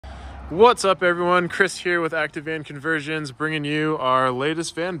What's up, everyone? Chris here with Active Van Conversions, bringing you our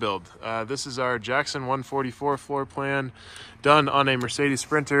latest van build. This is our Jackson 144 floor plan, done on a Mercedes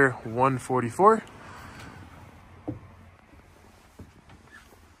Sprinter 144.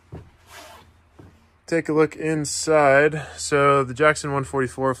 Take a look inside. So the Jackson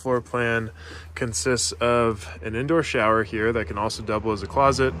 144 floor plan consists of an indoor shower here that can also double as a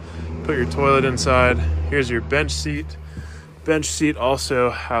closet. Put your toilet inside. Here's your bench seat. Bench seat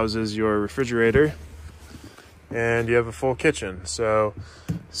also houses your refrigerator, and you have a full kitchen. So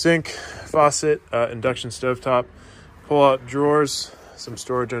sink, faucet, induction stovetop, pull out drawers, some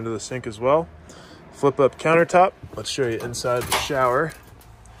storage under the sink as well. Flip up countertop. Let's show you inside the shower.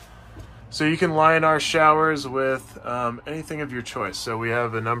 So you can line our showers with anything of your choice. So we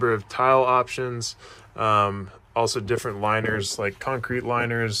have a number of tile options, also different liners like concrete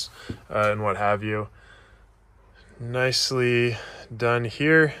liners and what have you. Nicely done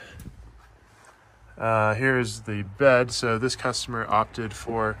here. Here's the bed. So this customer opted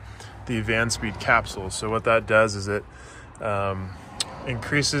for the Van Speed capsule. So what that does is it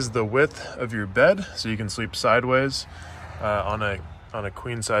increases the width of your bed, so you can sleep sideways on a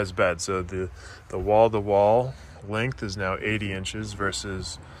queen size bed. So the wall-to-wall length is now 80 inches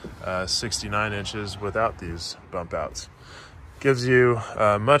versus 69 inches without these bump outs. Gives you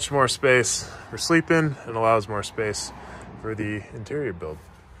much more space for sleeping and allows more space for the interior build.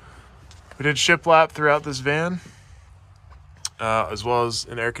 We did shiplap throughout this van, as well as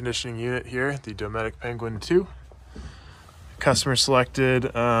an air conditioning unit here, the Dometic Penguin 2. Customer selected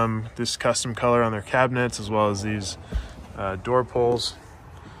this custom color on their cabinets, as well as these door pulls.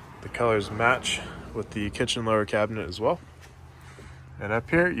 The colors match with the kitchen lower cabinet as well. And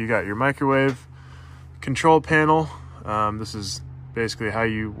up here you got your microwave control panel. This is basically how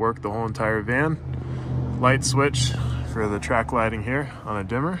you work the whole entire van. Light switch for the track lighting here on a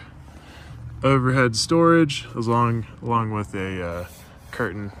dimmer. Overhead storage along with a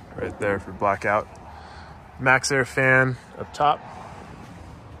curtain right there for blackout. Max air fan up top.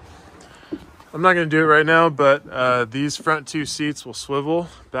 I'm not going to do it right now, but these front two seats will swivel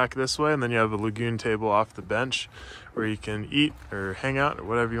back this way, and then you have a lagoon table off the bench where you can eat or hang out or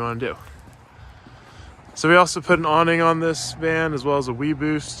whatever you want to do. So we also put an awning on this van, as well as a Wii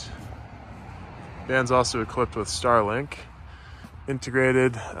Boost. Van's also equipped with Starlink.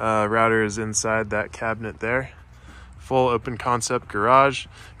 Integrated router is inside that cabinet there. Full open concept garage.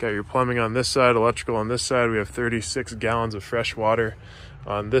 Got your plumbing on this side, electrical on this side. We have 36 gallons of fresh water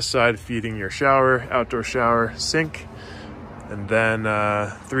on this side, feeding your shower, outdoor shower, sink, and then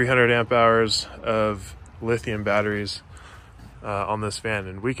 300 amp hours of lithium batteries on this van.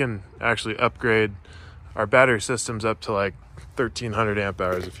 And we can actually upgrade our battery systems up to like 1300 amp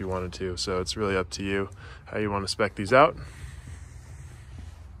hours if you wanted to. So it's really up to you how you want to spec these out.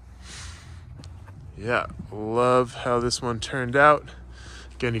 Yeah, love how this one turned out.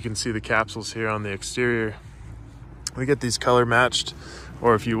 Again, you can see the capsules here on the exterior. We get these color matched,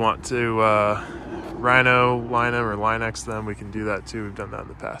 or if you want to Rhino line them or Line-X them, we can do that too. We've done that in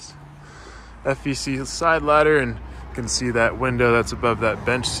the past. FVC side ladder, and you can see that window that's above that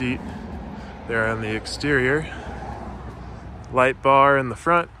bench seat there on the exterior. Light bar in the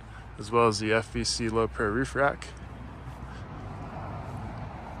front, as well as the FVC low pro roof rack.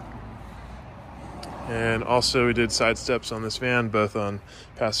 And also we did side steps on this van, both on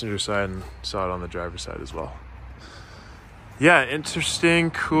passenger side and saw it on the driver's side as well. Yeah,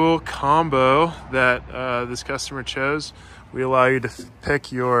 interesting, cool combo that this customer chose. We allow you to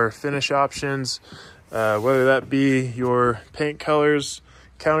pick your finish options, whether that be your paint colors,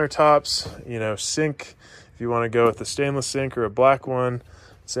 countertops, you know, sink, if you want to go with a stainless sink or a black one.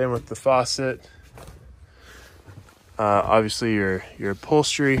 Same with the faucet. Obviously your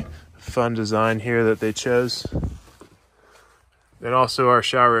upholstery, fun design here that they chose. And also our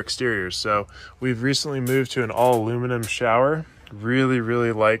shower exteriors. So we've recently moved to an all aluminum shower.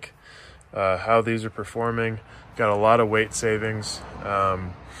 Really like how these are performing. Got a lot of weight savings,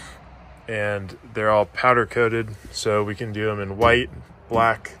 and they're all powder coated, so we can do them in white,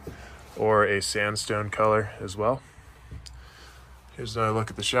 black, or a sandstone color as well. Here's another look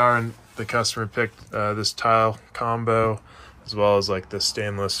at the shower, and the customer picked this tile combo, as well as like the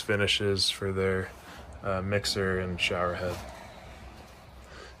stainless finishes for their mixer and shower head.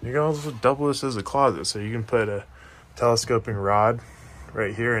 You can also double this as a closet, so you can put a telescoping rod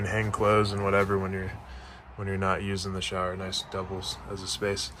right here and hang clothes and whatever when you're not using the shower. Nice doubles as a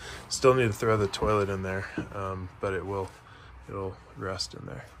space. Still need to throw the toilet in there, but it'll rest in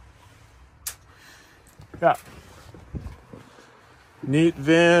there. Yeah, neat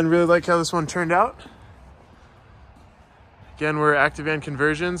van. Really like how this one turned out. Again, we're Active Van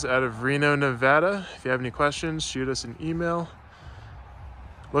Conversions out of Reno, Nevada. If you have any questions, shoot us an email.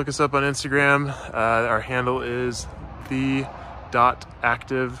 Look us up on Instagram. Our handle is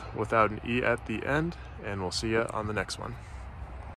the.active without an E at the end, and we'll see you on the next one.